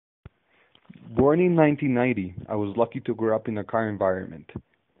Born in 1990, I was lucky to grow up in a car environment,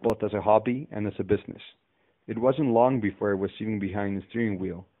 both as a hobby and as a business. It wasn't long before I was sitting behind the steering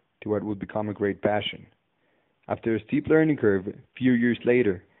wheel to what would become a great passion. After a steep learning curve, a few years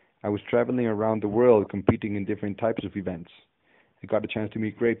later, I was traveling around the world competing in different types of events. I got a chance to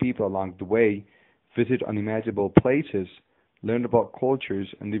meet great people along the way, visit unimaginable places, learn about cultures,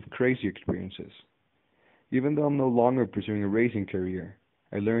 and live crazy experiences. Even though I'm no longer pursuing a racing career,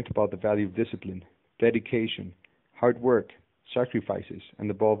 I learned about the value of discipline, dedication, hard work, sacrifices, and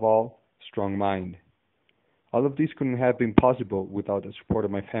above all, strong mind. All of these couldn't have been possible without the support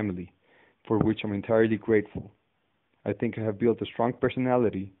of my family, for which I'm entirely grateful. I think I have built a strong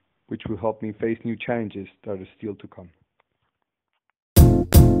personality, which will help me face new challenges that are still to come.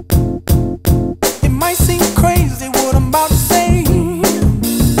 It might seem crazy what I'm about to say.